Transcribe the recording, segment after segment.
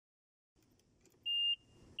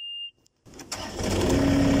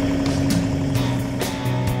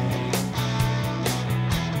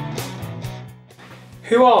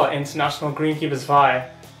Who are International Greenkeepers via?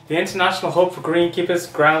 The international hub for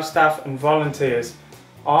greenkeepers, ground staff and volunteers.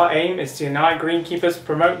 Our aim is to unite greenkeepers,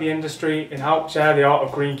 promote the industry and help share the art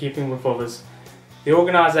of greenkeeping with others. The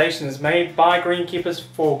organisation is made by greenkeepers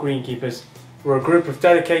for greenkeepers. We're a group of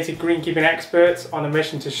dedicated greenkeeping experts on a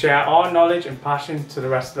mission to share our knowledge and passion to the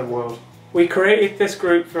rest of the world. We created this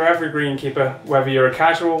group for every greenkeeper, whether you're a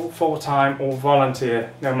casual, full-time or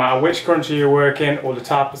volunteer. No matter which country you work in or the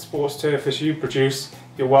type of sports turf you produce,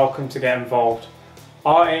 you're welcome to get involved.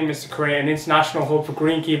 Our aim is to create an international hub for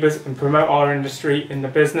greenkeepers and promote our industry in the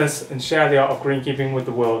business and share the art of greenkeeping with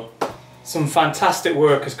the world. Some fantastic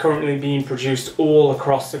work is currently being produced all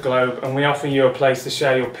across the globe, and we offer you a place to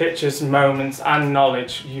share your pictures, moments and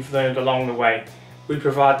knowledge you've learned along the way. We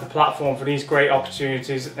provide the platform for these great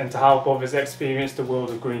opportunities and to help others experience the world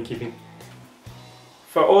of greenkeeping.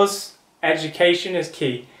 For us, education is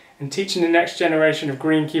key, and teaching the next generation of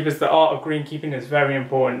greenkeepers the art of greenkeeping is very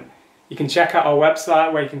important. You can check out our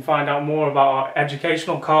website where you can find out more about our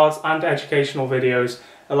educational cards and educational videos,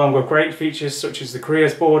 along with great features such as the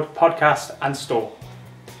careers board, podcast and store.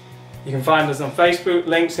 You can find us on Facebook,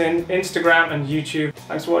 LinkedIn, Instagram and YouTube.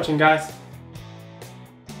 Thanks for watching, guys.